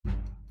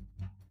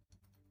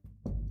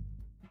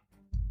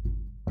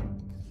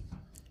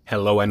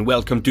Hello and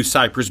welcome to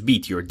Cyprus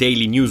Beat, your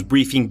daily news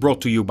briefing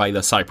brought to you by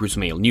the Cyprus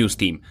Mail news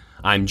team.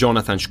 I'm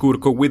Jonathan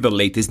Shkurko with the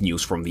latest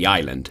news from the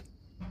island.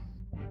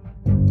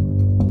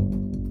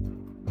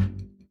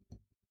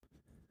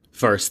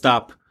 First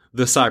up,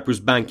 the Cyprus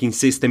banking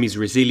system is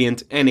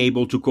resilient and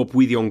able to cope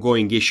with the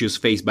ongoing issues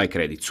faced by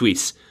Credit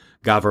Suisse.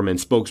 Government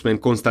spokesman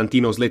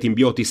Konstantinos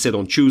Letymbiotis said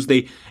on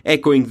Tuesday,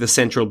 echoing the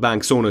central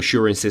bank's own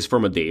assurances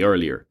from a day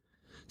earlier.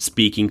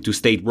 Speaking to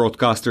state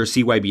broadcaster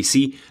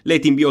CYBC,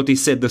 Letymbiotis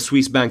said the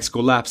Swiss bank's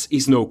collapse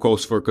is no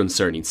cause for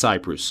concern in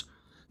Cyprus.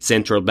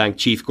 Central Bank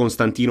Chief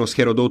Konstantinos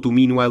Herodotou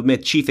meanwhile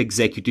met chief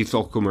executives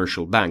of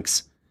commercial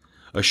banks.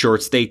 A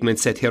short statement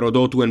said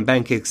Herodotou and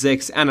bank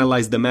execs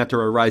analyzed the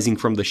matter arising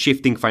from the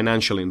shifting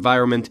financial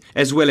environment,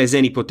 as well as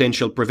any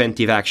potential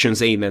preventive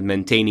actions aimed at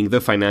maintaining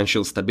the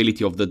financial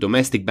stability of the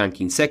domestic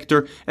banking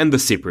sector and the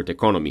Cypriot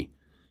economy.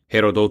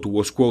 Herodotou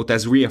was quoted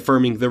as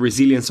reaffirming the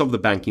resilience of the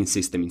banking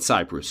system in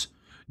Cyprus.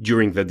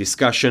 During the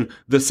discussion,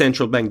 the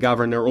central bank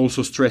governor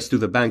also stressed to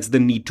the banks the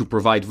need to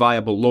provide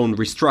viable loan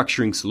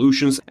restructuring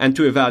solutions and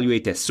to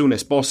evaluate as soon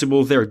as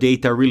possible their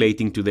data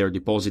relating to their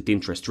deposit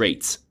interest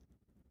rates.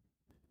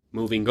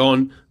 Moving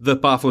on, the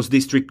Paphos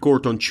District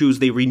Court on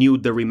Tuesday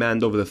renewed the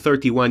remand of the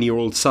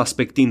 31-year-old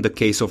suspect in the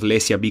case of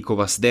Lesya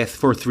Bykova's death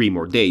for 3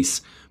 more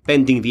days,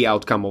 pending the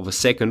outcome of a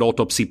second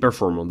autopsy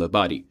performed on the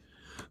body.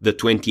 The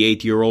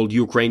 28-year-old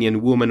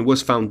Ukrainian woman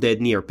was found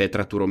dead near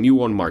Petra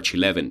Turomiu on March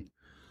 11.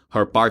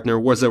 Her partner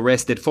was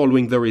arrested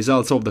following the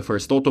results of the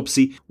first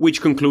autopsy,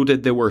 which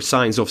concluded there were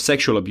signs of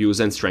sexual abuse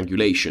and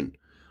strangulation.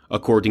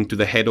 According to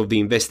the head of the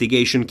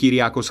investigation,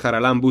 Kyriakos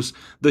Charalambous,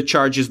 the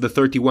charges the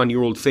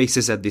 31-year-old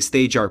faces at this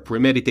stage are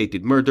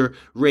premeditated murder,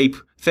 rape,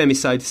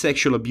 femicide,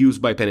 sexual abuse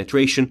by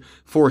penetration,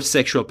 forced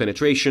sexual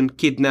penetration,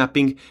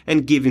 kidnapping,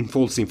 and giving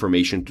false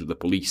information to the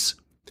police.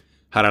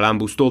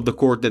 Charalambous told the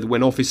court that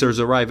when officers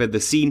arrived at the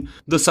scene,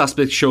 the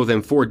suspects showed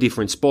them 4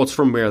 different spots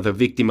from where the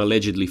victim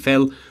allegedly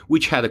fell,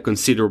 which had a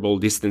considerable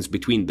distance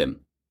between them.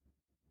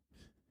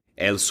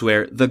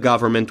 Elsewhere, the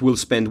government will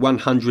spend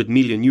 €100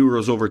 million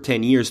over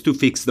 10 years to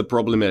fix the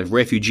problem at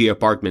refugee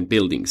apartment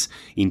buildings,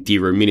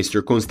 Interior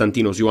Minister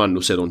Constantinos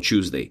Ioannou said on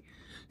Tuesday.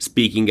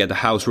 Speaking at a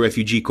House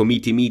Refugee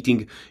Committee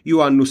meeting,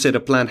 Ioannou said a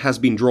plan has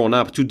been drawn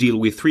up to deal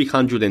with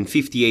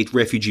 358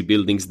 refugee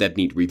buildings that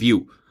need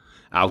review.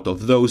 Out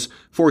of those,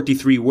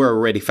 43 were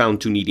already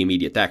found to need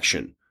immediate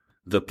action.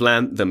 The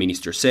plan, the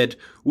minister said,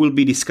 will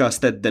be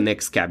discussed at the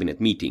next cabinet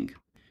meeting.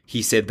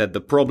 He said that the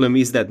problem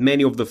is that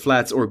many of the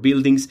flats or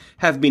buildings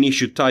have been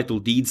issued title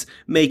deeds,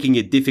 making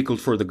it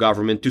difficult for the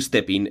government to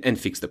step in and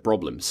fix the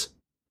problems.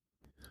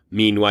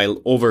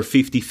 Meanwhile, over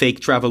 50 fake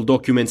travel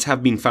documents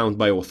have been found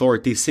by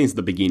authorities since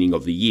the beginning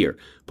of the year,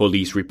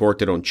 police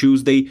reported on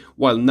Tuesday,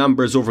 while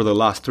numbers over the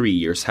last 3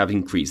 years have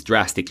increased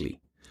drastically.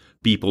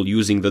 People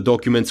using the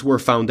documents were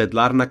found at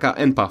Larnaca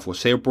and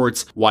Paphos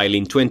airports, while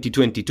in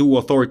 2022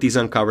 authorities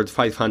uncovered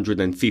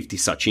 550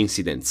 such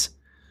incidents.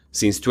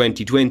 Since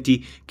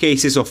 2020,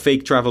 cases of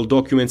fake travel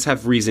documents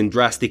have risen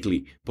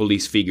drastically,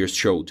 police figures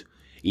showed.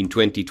 In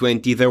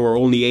 2020 there were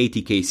only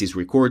 80 cases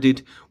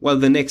recorded, while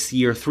the next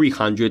year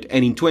 300,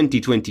 and in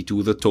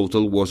 2022 the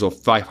total was of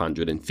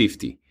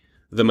 550.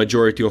 The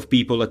majority of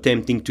people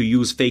attempting to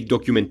use fake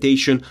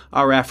documentation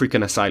are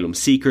African asylum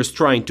seekers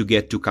trying to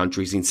get to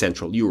countries in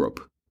Central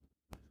Europe.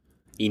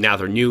 In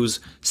other news,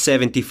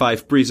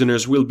 75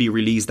 prisoners will be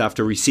released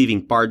after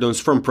receiving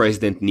pardons from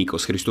President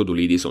Nikos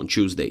Christodoulidis on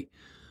Tuesday.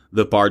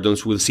 The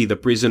pardons will see the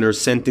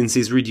prisoners'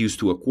 sentences reduced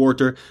to a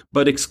quarter,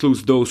 but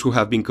excludes those who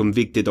have been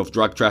convicted of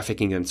drug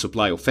trafficking and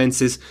supply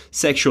offenses,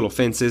 sexual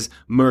offenses,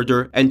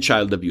 murder, and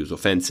child abuse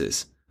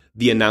offenses.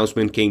 The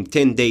announcement came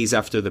 10 days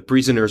after the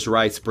Prisoners'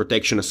 Rights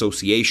Protection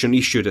Association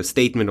issued a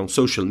statement on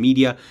social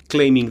media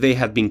claiming they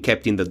had been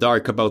kept in the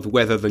dark about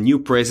whether the new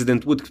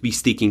president would be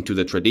sticking to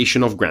the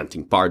tradition of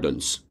granting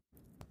pardons.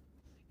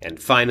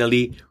 And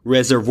finally,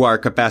 reservoir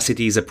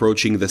capacity is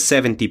approaching the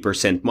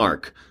 70%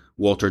 mark,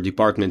 Water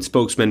Department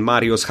spokesman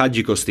Marios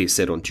Hadjikostis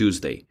said on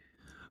Tuesday.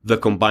 The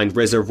combined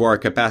reservoir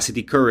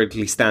capacity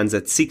currently stands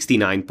at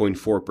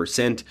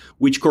 69.4%,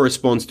 which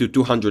corresponds to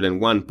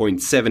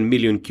 201.7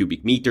 million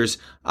cubic meters,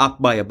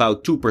 up by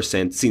about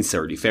 2% since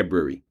early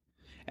February.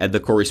 At the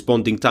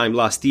corresponding time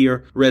last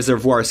year,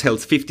 reservoirs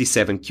held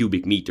 57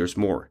 cubic meters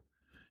more.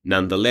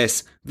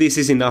 Nonetheless, this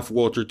is enough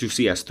water to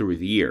see us through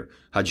the year,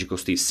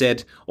 Hadjikostis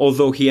said,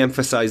 although he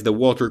emphasized that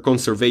water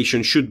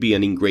conservation should be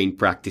an ingrained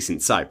practice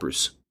in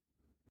Cyprus.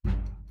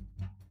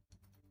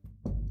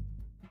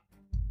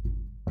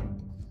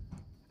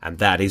 And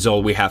that is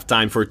all we have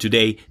time for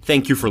today.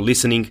 Thank you for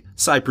listening.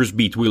 Cyprus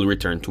Beat will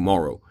return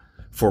tomorrow.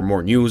 For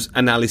more news,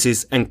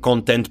 analysis, and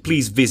content,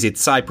 please visit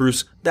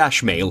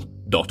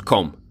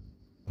cyprus-mail.com.